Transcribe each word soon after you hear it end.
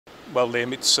Well,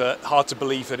 Liam, it's hard to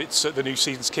believe that it's the new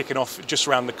season's kicking off just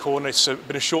around the corner. It's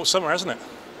been a short summer, hasn't it?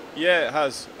 Yeah, it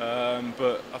has,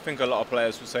 but I think a lot of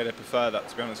players would say they prefer that,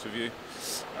 to be honest with you.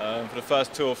 For the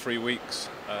first 2 or 3 weeks,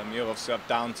 you obviously have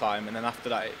downtime, and then after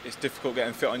that it's difficult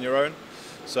getting fit on your own.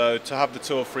 So to have the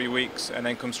 2 or 3 weeks and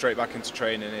then come straight back into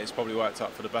training, it's probably worked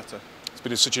out for the better. It's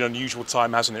been such an unusual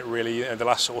time, hasn't it, really, the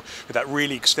last sort of, with that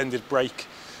really extended break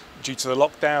due to the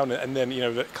lockdown, and then,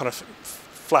 the kind of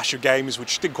flash of games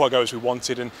which didn't quite go as we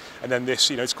wanted, and then this,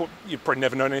 you've probably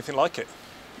never known anything like it.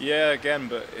 Yeah, again,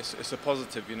 but it's a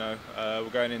positive, we're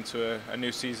going into a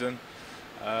new season.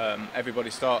 Everybody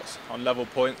starts on level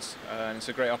points, and it's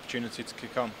a great opportunity to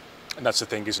kick on. And that's the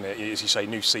thing, isn't it? As you say,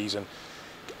 new season.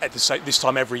 At this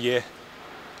time every year,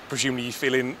 presumably you're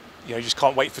feeling, you just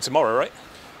can't wait for tomorrow, right?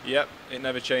 Yep, it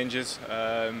never changes.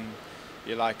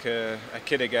 You're like a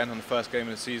kid again on the first game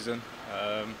of the season.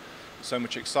 So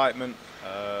much excitement,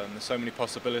 there's so many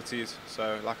possibilities.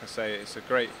 So, like I say, it's a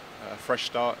great fresh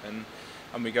start, and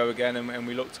we go again, and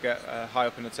we look to get high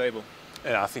up in the table.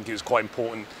 Yeah, I think it was quite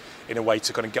important in a way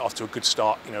to kind of get off to a good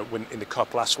start. When in the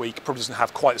cup last week, probably doesn't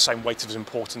have quite the same weight of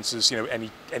importance as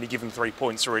any given 3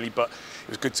 points really, but it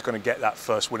was good to kind of get that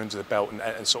first win under the belt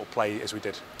and sort of play as we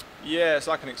did. Yeah, it's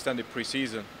like an extended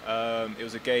pre-season. It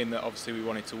was a game that obviously we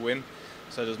wanted to win,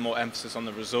 so there's more emphasis on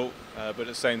the result. But at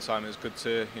the same time, it was good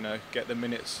to get the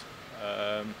minutes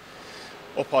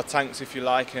up our tanks, if you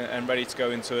like, and ready to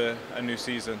go into a new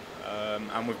season.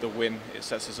 And with the win, it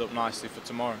sets us up nicely for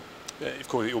tomorrow. Of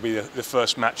course, it will be the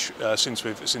first match since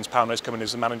Pauno's come in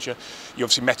as the manager. You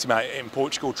obviously met him out in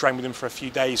Portugal, trained with him for a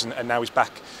few days, and now he's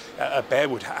back at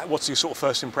Bearwood. What's your sort of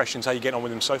first impressions? How are you getting on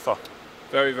with him so far?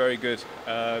 Very, very good.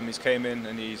 He's came in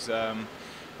and he's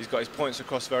got his points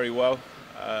across very well.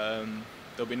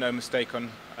 There'll be no mistake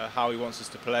on how he wants us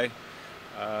to play.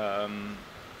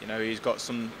 He's got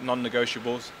some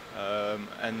non-negotiables,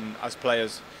 and as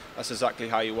players, that's exactly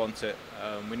how you want it.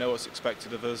 We know what's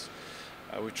expected of us.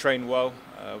 We've trained well.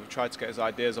 We've tried to get his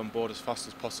ideas on board as fast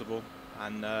as possible,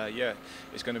 and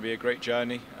it's going to be a great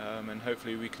journey, and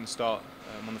hopefully we can start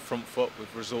on the front foot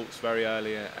with results very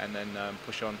early, and then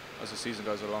push on as the season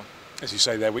goes along. As you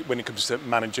say there, when it comes to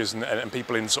managers and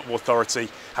people in sort of authority,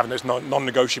 having those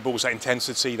non-negotiables, that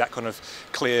intensity, that kind of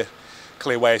clear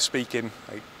way of speaking,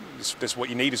 that's what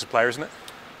you need as a player, isn't it?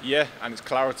 Yeah, and it's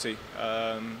clarity.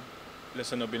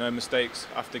 Listen, there'll be no mistakes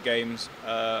after games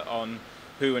on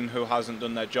who and who hasn't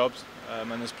done their jobs,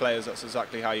 and as players, that's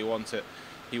exactly how you want it.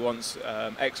 He wants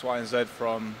X, Y and Z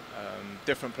from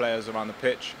different players around the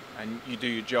pitch, and you do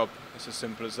your job. It's as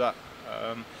simple as that.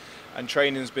 And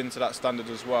training's been to that standard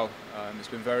as well. It's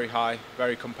been very high,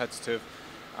 very competitive,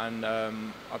 and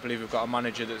I believe we've got a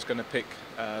manager that's going to pick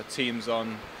teams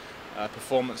on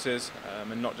performances,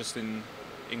 and not just in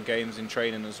games, in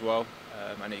training as well,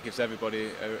 and it gives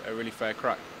everybody a really fair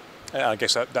crack. I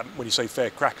guess that when you say fair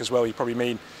crack as well, you probably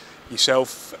mean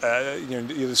yourself,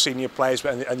 the senior players,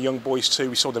 and the young boys too.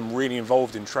 We saw them really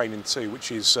involved in training too,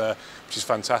 which is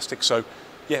fantastic. So,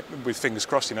 yeah, with fingers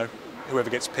crossed, whoever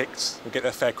gets picked will get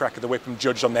their fair crack of the whip and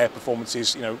judged on their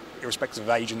performances, irrespective of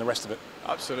age and the rest of it.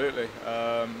 Absolutely.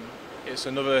 It's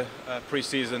another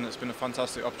pre-season that's been a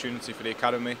fantastic opportunity for the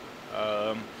academy.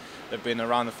 They've been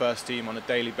around the first team on a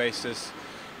daily basis,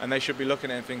 and they should be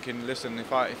looking at it and thinking, listen,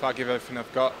 if I give everything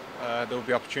I've got, there will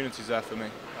be opportunities there for me.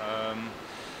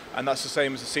 And that's the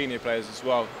same as the senior players as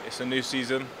well. It's a new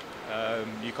season.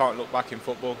 You can't look back in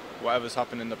football. Whatever's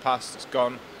happened in the past, it's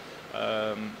gone.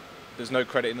 There's no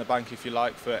credit in the bank, if you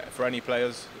like, for any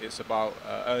players. It's about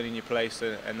earning your place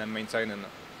and then maintaining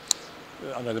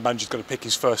it. I know the manager's got to pick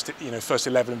his first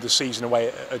 11 of the season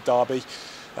away at Derby.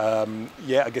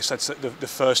 I guess that's the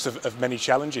first of many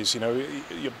challenges.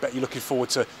 You're looking forward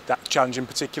to that challenge in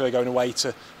particular, going away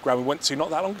to ground we went to not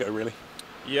that long ago, really.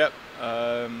 Yep.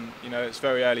 It's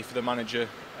very early for the manager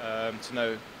to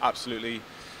know absolutely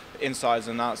the insides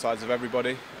and outsides of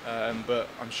everybody, but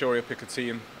I'm sure he'll pick a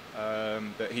team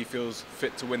that he feels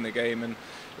fit to win the game. And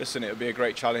listen, it'll be a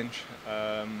great challenge.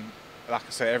 Like I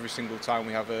say, every single time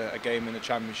we have a game in the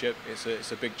Championship,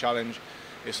 it's a big challenge.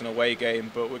 It's an away game,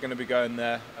 but we're going to be going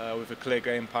there with a clear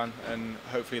game plan, and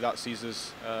hopefully that sees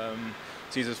us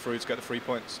through to get the 3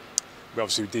 points. We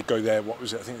obviously did go there. What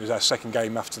was it? I think it was our second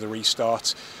game after the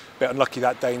restart. A bit unlucky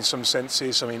that day in some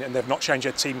senses. And they've not changed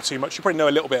their team too much. You probably know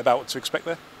a little bit about what to expect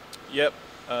there. Yep.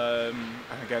 And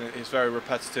again, it's very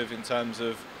repetitive in terms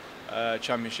of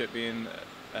Championship being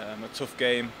a tough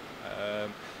game.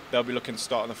 They'll be looking to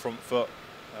start on the front foot.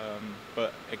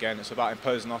 But again, it's about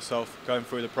imposing ourselves, going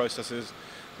through the processes,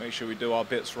 make sure we do our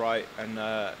bits right, and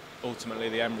ultimately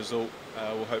the end result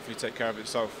will hopefully take care of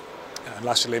itself. And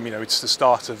lastly, Liam, it's the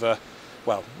start of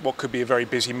well, what could be a very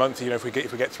busy month. You know, if we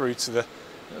get through to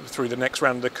the next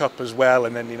round of the cup as well,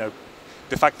 and then, you know,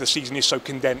 the fact that the season is so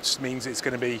condensed means it's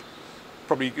going to be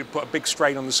probably put a big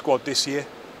strain on the squad this year.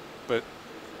 But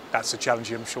that's a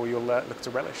challenge I'm sure you'll look to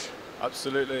relish.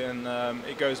 Absolutely, and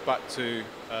it goes back to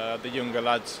the younger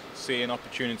lads seeing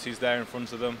opportunities there in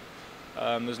front of them.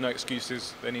 There's no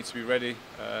excuses. They need to be ready.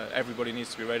 Everybody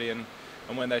needs to be ready, and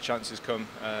when their chances come,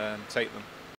 take them.